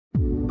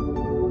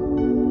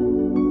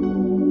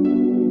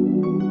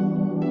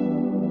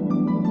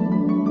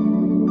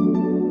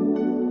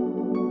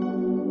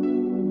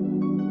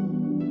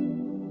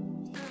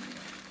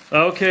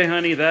Okay,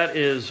 honey, that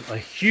is a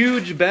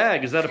huge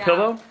bag. Is that a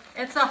pillow?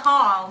 It's a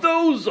haul.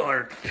 Those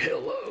aren't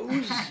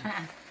pillows.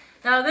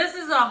 No, this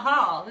is a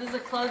haul. This is a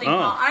clothing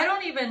haul. I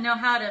don't even know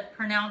how to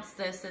pronounce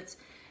this. It's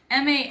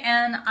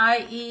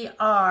M-A-N-I-E-R-E.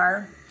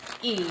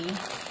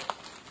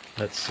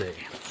 Let's see.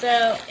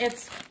 So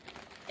it's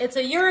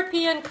a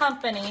European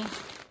company,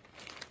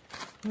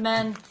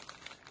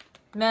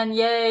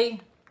 Maniere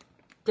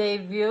De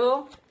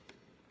Voir.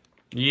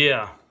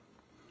 Yeah.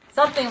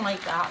 Something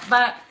like that.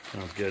 But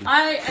sounds good.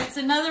 It's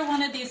another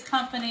one of these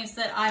companies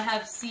that I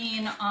have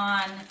seen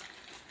on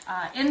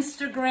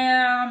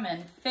Instagram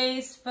and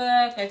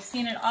Facebook. I've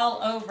seen it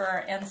all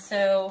over, and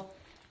so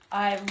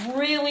I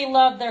really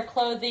love their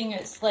clothing.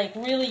 It's like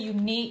really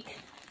unique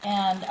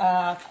and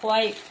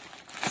quite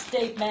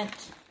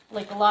statement.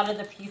 Like a lot of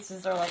the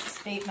pieces are like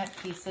statement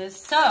pieces.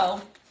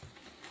 So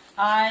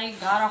I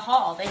got a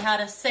haul. They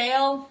had a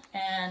sale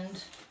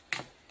and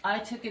I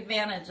took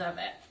advantage of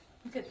it.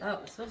 Look at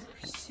those. Those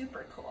are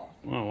super cool.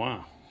 Oh,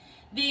 wow.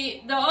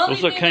 The only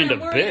those are thing kind I'm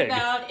of worried big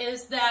about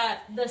is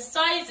that the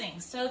sizing.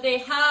 So they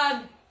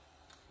had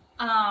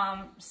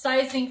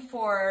sizing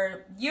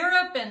for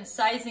Europe and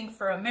sizing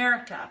for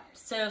America.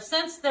 So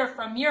since they're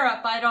from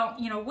Europe, I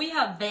don't, we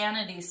have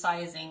vanity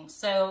sizing.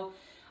 So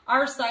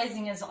our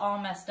sizing is all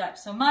messed up.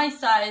 So my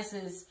size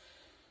is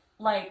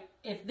like,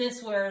 if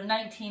this were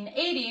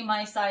 1980,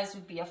 my size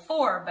would be a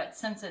 4, but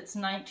since it's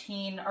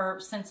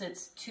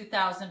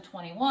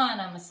 2021,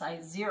 I'm a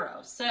size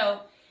 0. So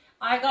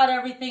I got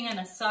everything in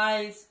a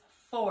size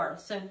 4.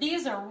 So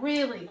these are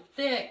really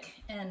thick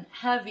and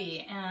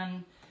heavy,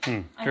 and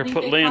Here,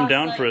 lay them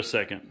down for a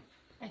second.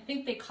 I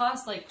think they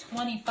cost like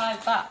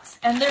 $25.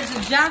 And there's a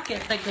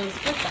jacket that goes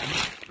with them.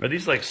 Are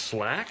these like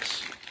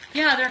slacks?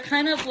 Yeah, they're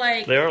kind of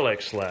like... They are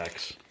like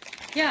slacks.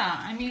 Yeah,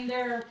 I mean,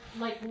 they're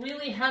like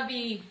really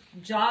heavy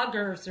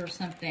joggers or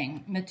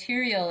something.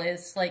 Material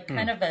is like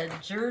kind of a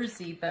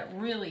jersey, but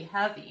really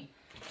heavy.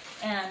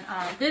 And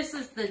this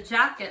is the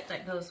jacket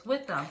that goes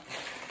with them.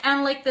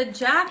 And like the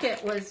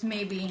jacket was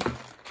maybe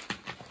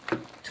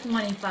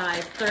 $25,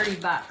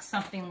 $30,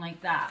 something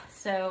like that.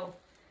 So,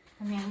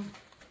 I mean...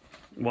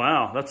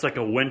 Wow, that's like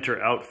a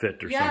winter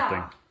outfit or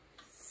something.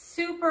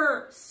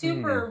 Super,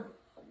 super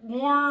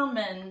warm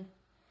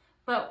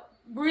but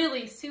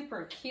really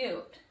super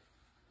cute.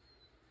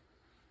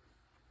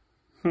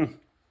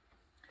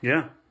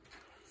 Yeah.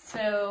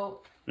 So.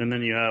 And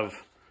then you have,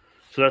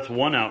 so that's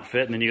one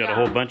outfit, and then you got a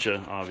whole bunch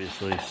of,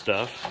 obviously,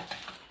 stuff.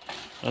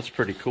 That's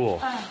pretty cool.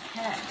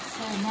 Okay,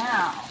 so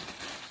now.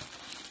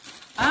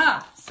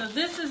 So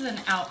this is an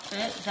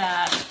outfit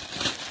that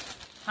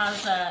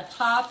has a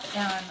top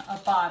and a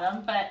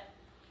bottom, but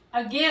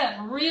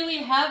again, really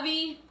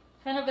heavy,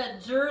 kind of a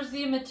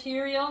jersey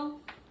material.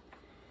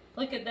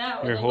 Look at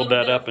that. Here, hold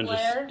that up and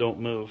just don't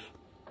move.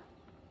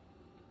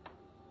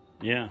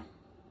 Yeah.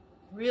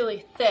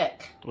 Really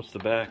thick. What's the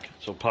back?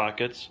 So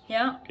pockets.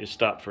 Yeah. Okay,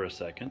 stop for a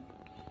second.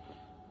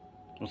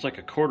 It's like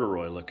a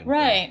corduroy looking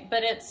right, thing.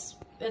 But it's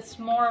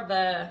more of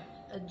a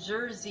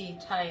jersey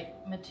type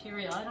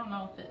material. I don't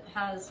know if it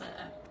has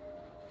a...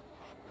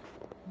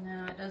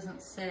 No, it doesn't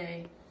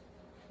say.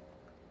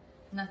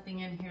 Nothing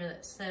in here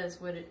that says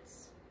what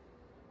it's...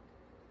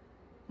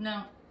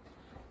 No.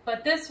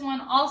 But this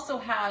one also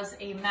has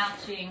a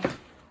matching...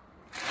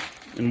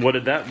 And what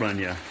did that run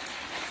you?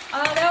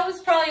 That was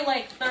probably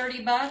like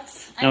 $30.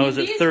 Now, is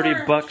it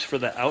 $30 for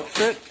the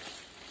outfit?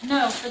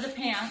 No, for the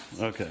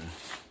pants. Okay.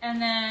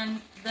 And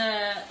then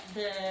the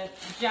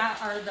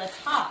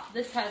top.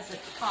 This has a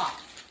top.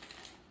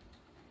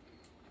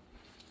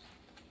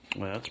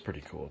 Well, that's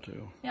pretty cool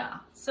too. Yeah.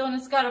 So, and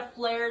it's got a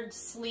flared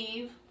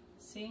sleeve.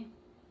 See,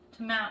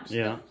 to match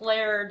the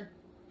flared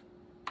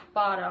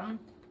bottom.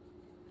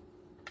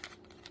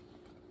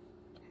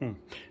 And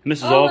this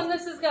is all. And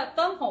this has got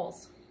thumb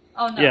holes.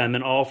 Oh, no. Yeah, and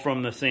then all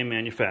from the same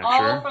manufacturer.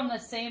 All from the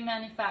same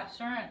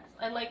manufacturer.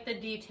 I like the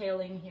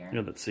detailing here.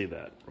 Yeah, let's see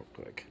that real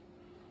quick.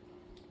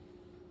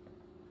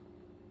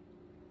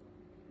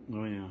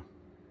 Oh, yeah.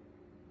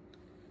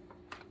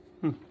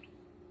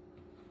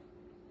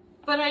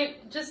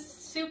 But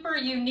just super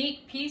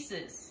unique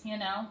pieces,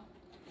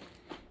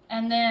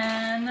 And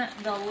then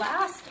the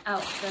last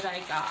outfit I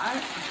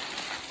got,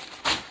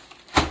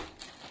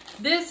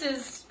 this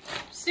is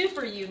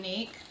super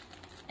unique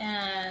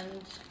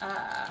and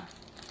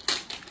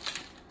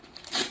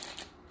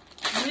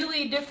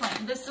really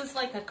different. This is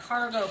like a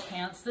cargo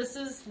pants. This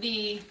is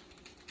the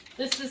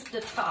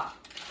top.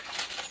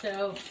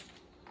 So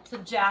it's a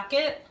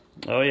jacket.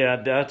 Oh yeah,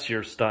 that's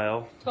your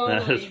style. Totally.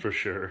 That is for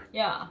sure.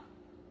 Yeah.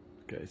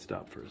 Okay,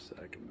 stop for a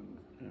second.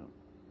 Yeah.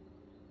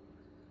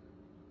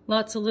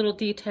 Lots of little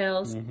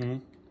details.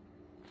 And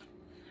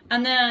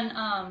then,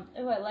 oh,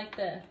 I like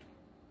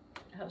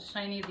how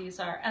shiny these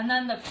are. And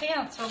then the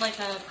pants are like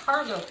a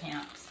cargo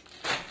pants.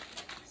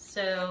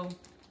 So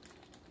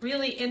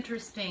really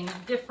interesting,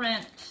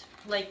 different,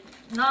 like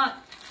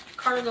not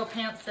cargo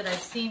pants that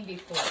I've seen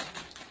before.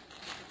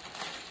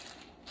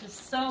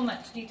 Just so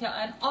much detail.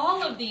 And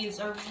all of these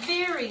are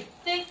very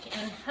thick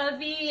and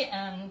heavy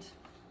and...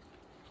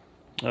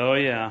 Oh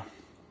yeah.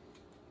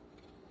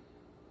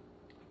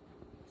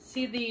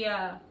 See the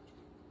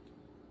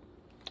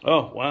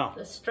Oh, wow.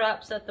 the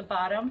straps at the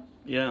bottom?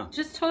 Yeah.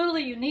 Just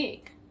totally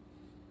unique.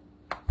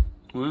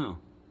 Wow.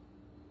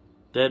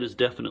 That is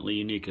definitely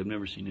unique. I've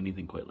never seen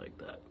anything quite like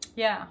that.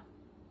 Yeah.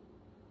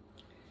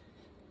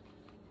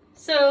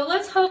 So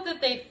let's hope that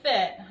they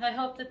fit. I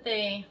hope that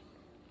they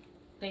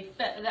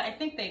fit. I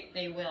think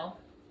they will.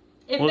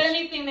 If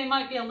anything, they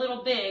might be a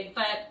little big,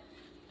 but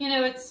you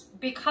know, it's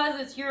because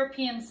it's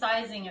European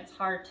sizing, it's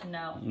hard to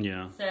know.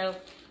 Yeah. So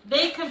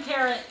they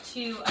compare it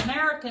to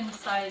American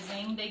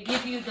sizing. They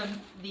give you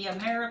the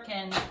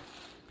American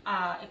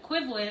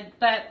equivalent,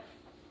 but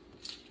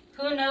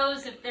who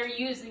knows if they're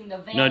using the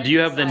vanity Now, do you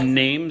have the sizing.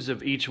 names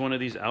of each one of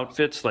these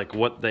outfits, like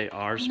what they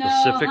are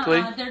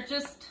specifically? No, they're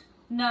just,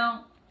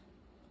 no.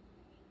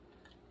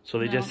 So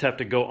they just have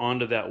to go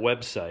onto that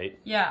website.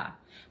 Yeah.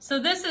 So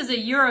this is a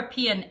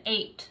European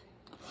 8.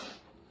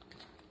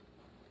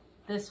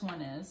 This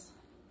one is.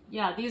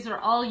 Yeah, these are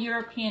all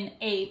European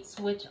 8s,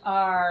 which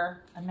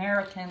are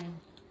American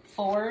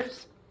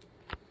 4s.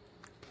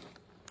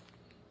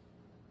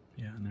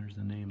 Yeah, and there's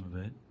the name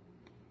of it.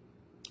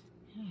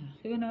 Yeah,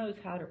 who knows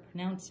how to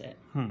pronounce it?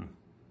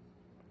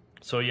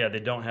 So yeah, they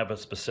don't have a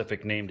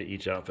specific name to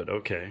each outfit.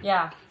 Okay.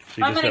 Yeah. So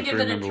you I'm just going have to give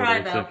it a remember try,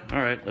 what it though. looks like.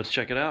 All right, let's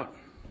check it out.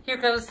 Here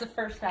goes the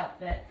first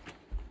outfit.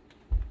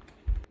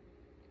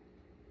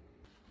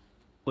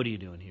 What are you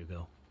doing,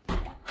 Hugo?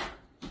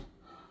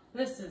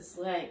 This is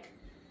like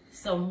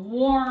some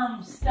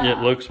warm stuff. It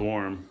looks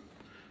warm.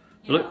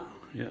 Yeah.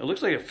 Yeah, it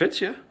looks like it fits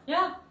you.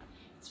 Yeah.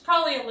 It's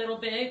probably a little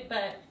big,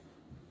 but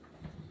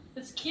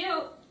it's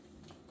cute.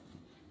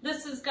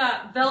 This has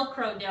got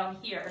Velcro down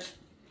here.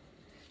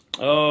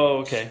 Oh,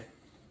 okay.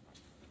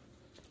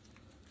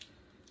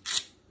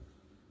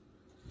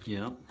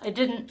 Yeah. I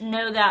didn't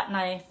know that, and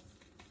I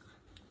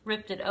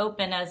ripped it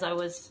open as I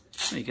was...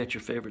 Oh, you got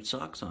your favorite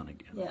socks on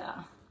again.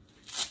 Yeah.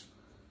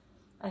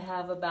 I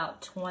have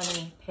about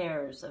 20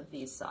 pairs of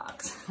these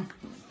socks.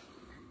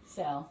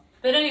 So,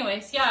 but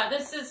anyways, yeah,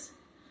 this is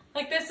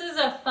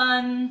a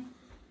fun,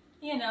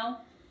 you know,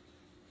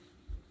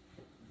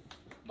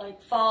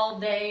 like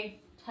fall day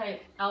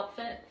type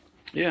outfit.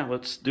 Yeah,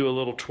 let's do a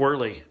little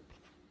twirly.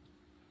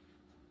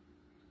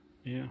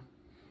 Yeah.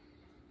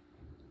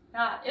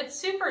 Yeah, it's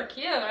super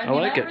cute. I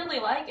like it. really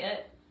like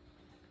it.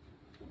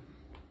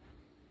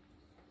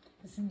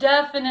 It's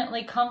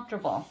definitely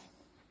comfortable.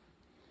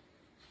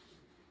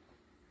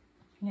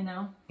 You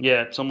know?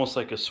 Yeah, it's almost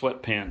like a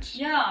sweatpants.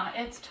 Yeah,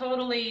 it's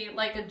totally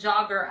like a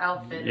jogger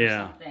outfit or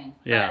something.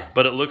 Yeah,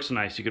 but it looks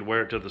nice. You could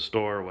wear it to the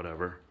store or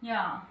whatever.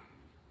 Yeah.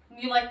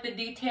 You like the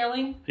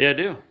detailing? Yeah, I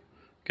do.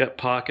 Got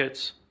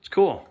pockets. It's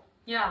cool.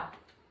 Yeah.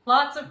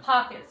 Lots of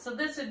pockets. So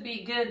this would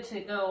be good to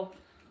go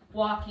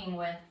walking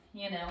with,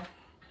 you know.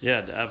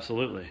 Yeah,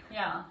 absolutely.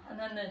 Yeah. And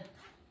then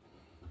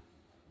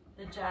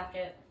the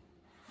jacket.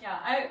 Yeah,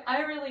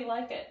 I really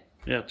like it.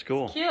 Yeah, it's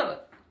cool. It's cute.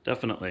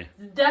 Definitely.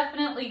 It's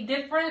definitely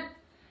different.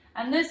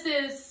 And this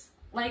is,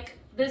 like,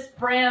 this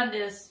brand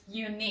is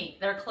unique.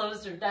 Their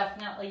clothes are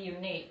definitely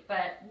unique.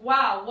 But,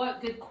 wow, what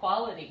good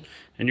quality.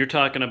 And you're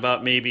talking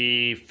about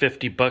maybe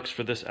 $50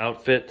 for this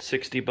outfit,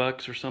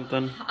 $60 or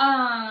something?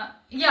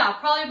 Yeah,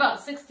 probably about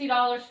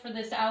 $60 for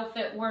this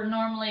outfit, where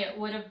normally it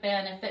would have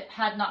been, if it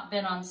had not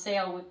been on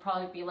sale, would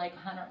probably be like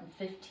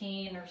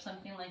 $115 or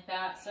something like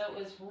that. So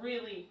it was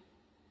really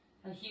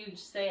a huge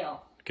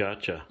sale.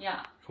 Gotcha.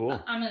 Yeah.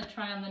 Cool. I'm going to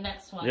try on the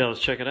next one. Yeah, let's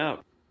check it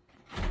out.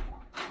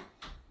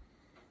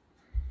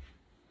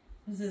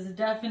 This is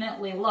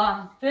definitely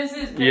long. This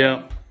is big.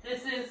 Yeah.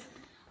 This is,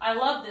 I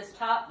love this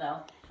top though.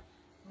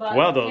 But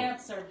Wow, the the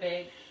pants are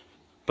big.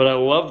 But I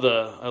love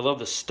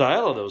the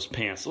style of those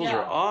pants. Those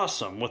are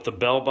awesome with the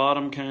bell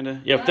bottom kind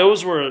of. Yeah, if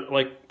those were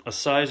like a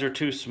size or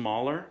two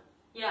smaller.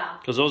 Yeah.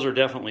 Because those are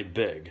definitely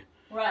big.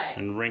 Right.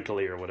 And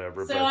wrinkly or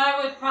whatever. So but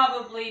I would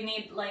probably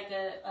need like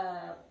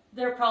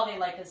they're probably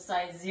like a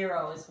size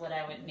 0 is what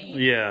I would need.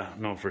 yeah,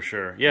 no, for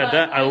sure. Yeah,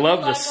 But I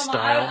love the them.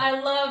 style. I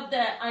love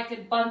that I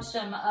could bunch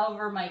them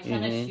over my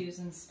tennis shoes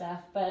and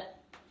stuff, but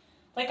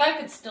like I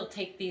could still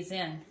take these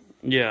in.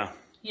 Yeah.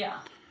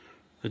 Yeah.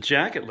 The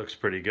jacket looks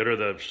pretty good, or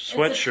the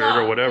sweatshirt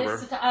or whatever.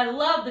 I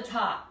love the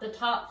top. The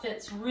top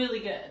fits really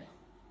good.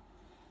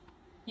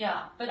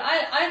 Yeah, but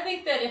I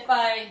think that if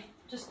I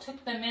just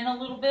took them in a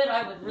little bit,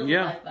 I would really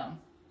like them.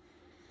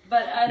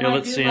 But I do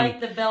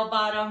like the bell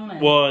bottom.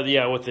 And well,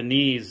 yeah, with the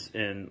knees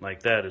and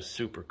like that is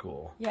super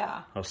cool.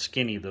 Yeah. How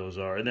skinny those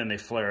are, and then they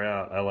flare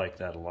out. I like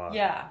that a lot.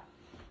 Yeah.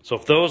 So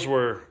if those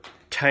were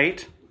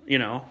tight, you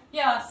know.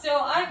 Yeah, so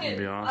I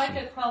awesome.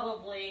 could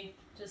probably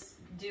just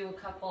do a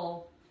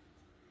couple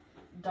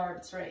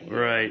darts right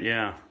here. Right.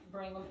 Yeah.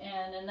 Bring them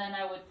in, and then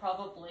I would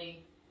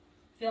probably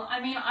feel. I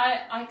mean,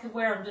 I could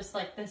wear them just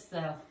like this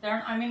though.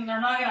 They're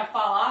not gonna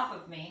fall off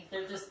of me.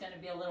 They're just gonna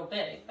be a little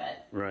big,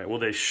 but. Right. Will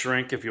they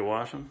shrink if you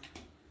wash them?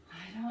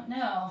 I don't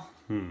know.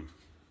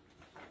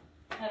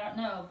 I don't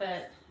know,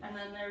 but and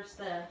then there's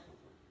the.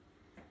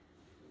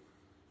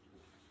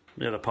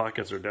 Yeah, the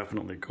pockets are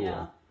definitely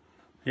cool.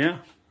 Yeah. Yeah.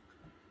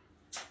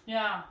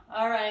 Yeah.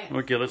 All right.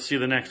 Okay, let's see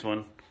the next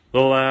one. The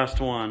last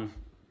one.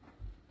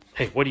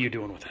 Hey, what are you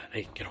doing with that?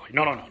 Hey, get away.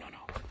 No, no, no, no,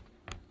 no.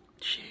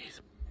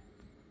 Jeez.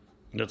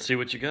 Let's see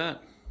what you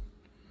got.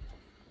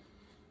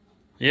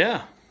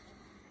 Yeah.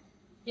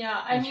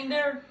 Yeah, I mean,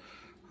 they're...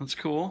 That's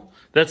cool.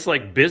 That's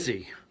like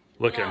busy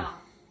looking. Yeah.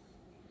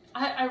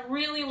 I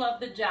really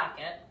love the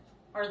jacket,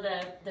 or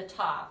the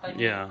top. I mean,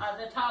 Yeah.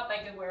 The top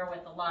I could wear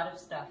with a lot of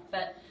stuff.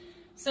 But,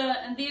 so,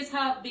 and these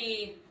have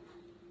the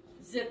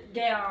zip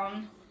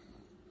down.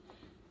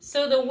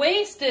 So the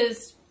waist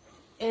is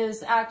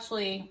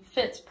actually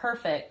fits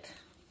perfect.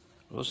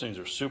 Those things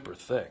are super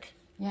thick.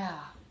 Yeah,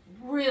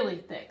 really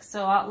thick.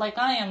 So,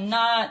 I am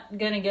not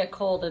going to get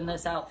cold in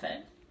this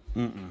outfit.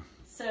 Mm-mm.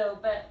 So,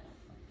 but...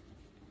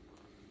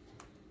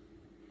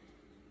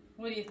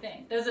 What do you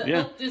think? Does it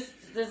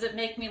does it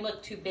make me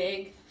look too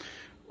big?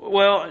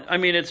 Well, I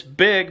mean, it's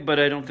big, but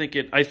I don't think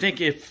it... I think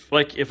if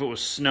it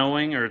was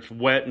snowing or it's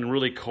wet and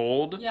really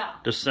cold, yeah,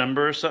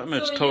 December or something, so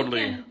it's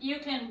totally... You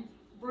can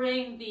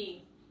bring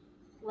the,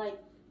 like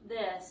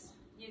this,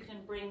 you can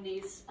bring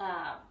these,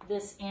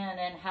 this in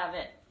and have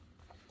it,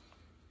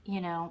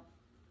 you know,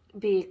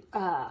 be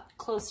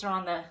closer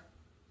on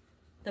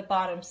the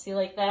bottom. See,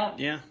 like that?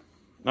 Yeah.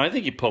 I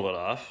think you pull it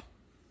off.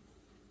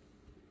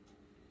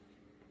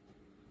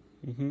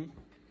 Mm-hmm.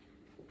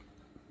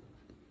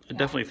 I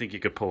definitely think you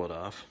could pull it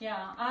off.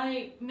 Yeah,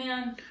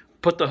 man.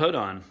 Put the hood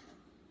on.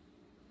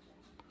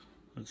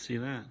 Let's see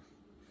that.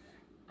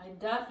 I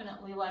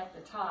definitely like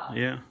the top.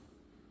 Yeah.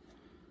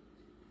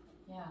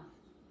 Yeah.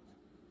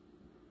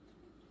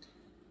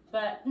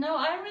 But no,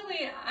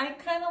 I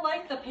kind of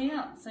like the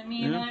pants. I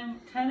mean, I'm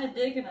kind of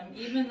digging them,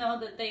 even though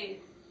that they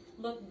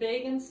look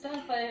big and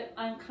stuff.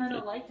 I'm kind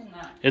of liking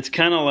that. It's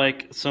kind of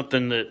like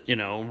something that,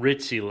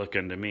 ritzy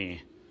looking to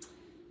me.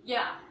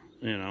 Yeah.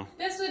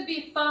 This would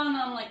be fun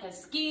on like a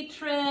ski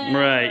trip.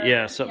 Right,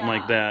 yeah, something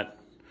like that.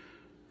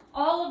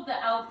 All of the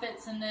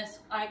outfits in this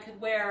I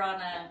could wear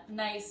on a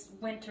nice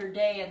winter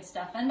day and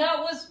stuff. And that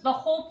was the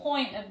whole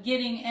point of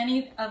getting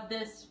any of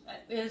this,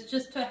 is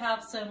just to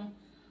have some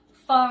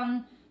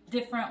fun,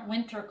 different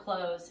winter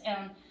clothes.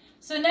 And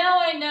so now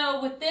I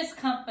know with this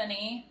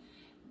company,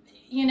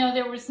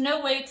 there was no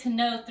way to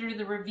know through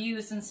the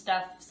reviews and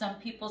stuff. Some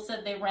people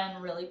said they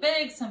ran really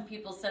big. Some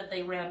people said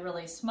they ran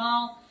really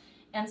small.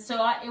 And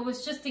so it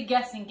was just a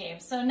guessing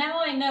game. So now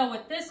I know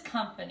with this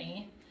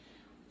company,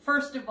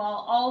 first of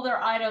all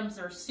their items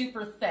are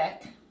super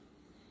thick.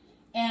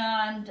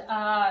 And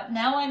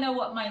now I know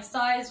what my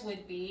size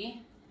would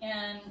be.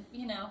 And,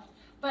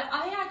 but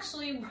I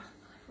actually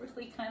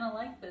really kind of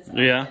like this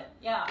outfit. Yeah?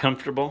 Yeah.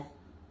 Comfortable?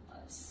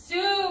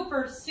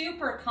 Super,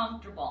 super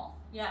comfortable.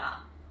 Yeah.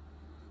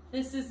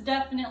 This is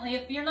definitely,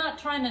 if you're not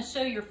trying to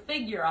show your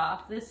figure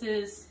off, this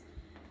is,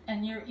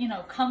 and you're,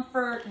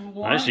 comfort and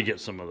warmth. I should get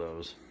some of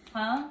those.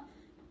 Huh?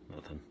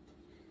 Nothing.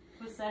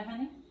 What's that,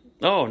 honey?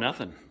 Oh,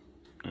 nothing.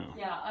 No.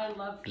 Yeah,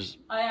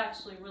 I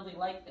actually really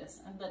like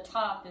this. And the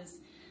top is,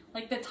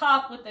 like the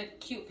top with the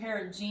cute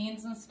pair of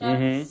jeans and stuff.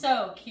 Mm-hmm.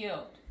 So cute.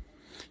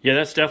 Yeah,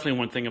 that's definitely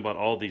one thing about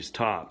all these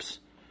tops.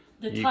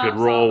 You could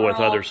roll with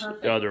other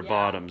perfect.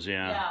 bottoms,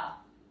 yeah.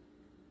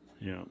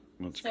 Yeah. Yeah,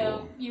 that's cool.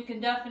 So you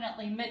can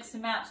definitely mix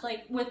and match.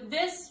 Like with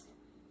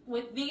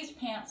these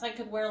pants, I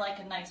could wear like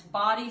a nice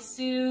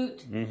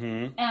bodysuit.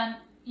 Mm-hmm. And,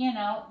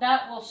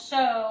 that will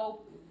show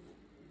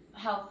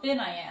how thin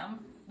I am,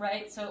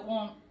 right? So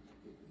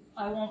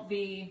I won't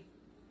be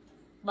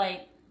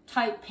like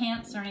tight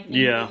pants or anything.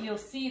 Yeah. But you'll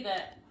see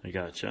that I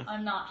gotcha.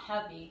 I'm not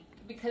heavy,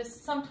 because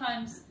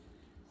sometimes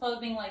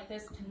clothing like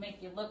this can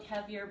make you look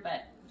heavier,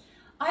 but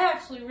I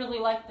actually really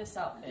like this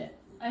outfit.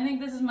 I think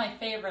this is my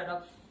favorite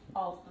of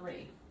all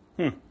three.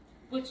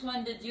 Which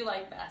one did you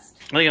like best?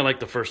 I think I like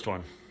the first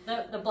one.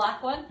 The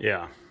black one?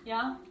 Yeah.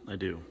 Yeah? I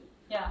do.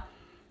 Yeah.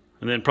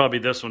 And then probably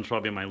this one's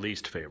probably my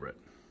least favorite.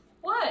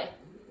 Why?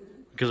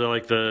 Because I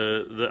like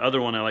the other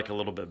one I like a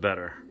little bit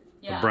better.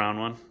 Yeah. The brown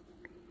one.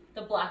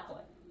 The black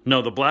one.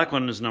 No, the black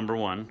one is number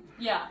 1.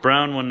 Yeah.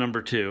 Brown one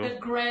number 2. The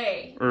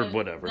gray. Or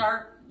whatever.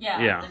 Dark,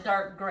 yeah, the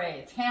dark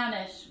gray.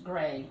 Tannish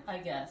gray, I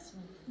guess.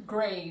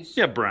 Grayish.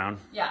 Yeah, brown.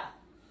 Yeah.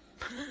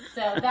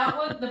 So that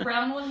one, the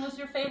brown one was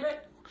your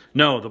favorite?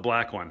 No, the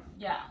black one.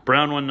 Yeah.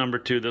 Brown one number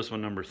 2, this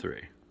one number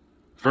 3.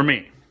 For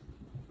me.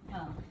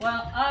 Oh,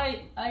 well,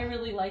 I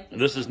really like this.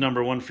 This is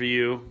number 1 for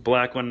you,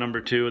 black one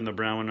number 2, and the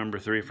brown one number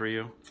 3 for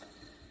you.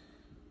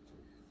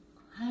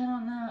 I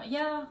don't know.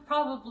 Yeah,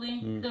 probably.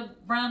 The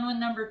brown one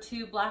number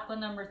 2, black one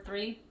number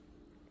 3.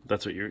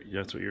 That's what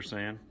you're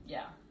saying?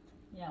 Yeah.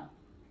 Yeah.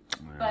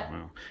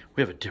 Well,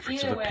 we have a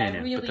difference of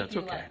opinion, really but that's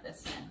okay. Like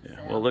this one, yeah.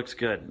 So. Well, it looks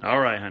good. All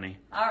right, honey.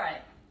 All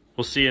right.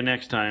 We'll see you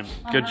next time.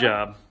 Good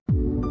job.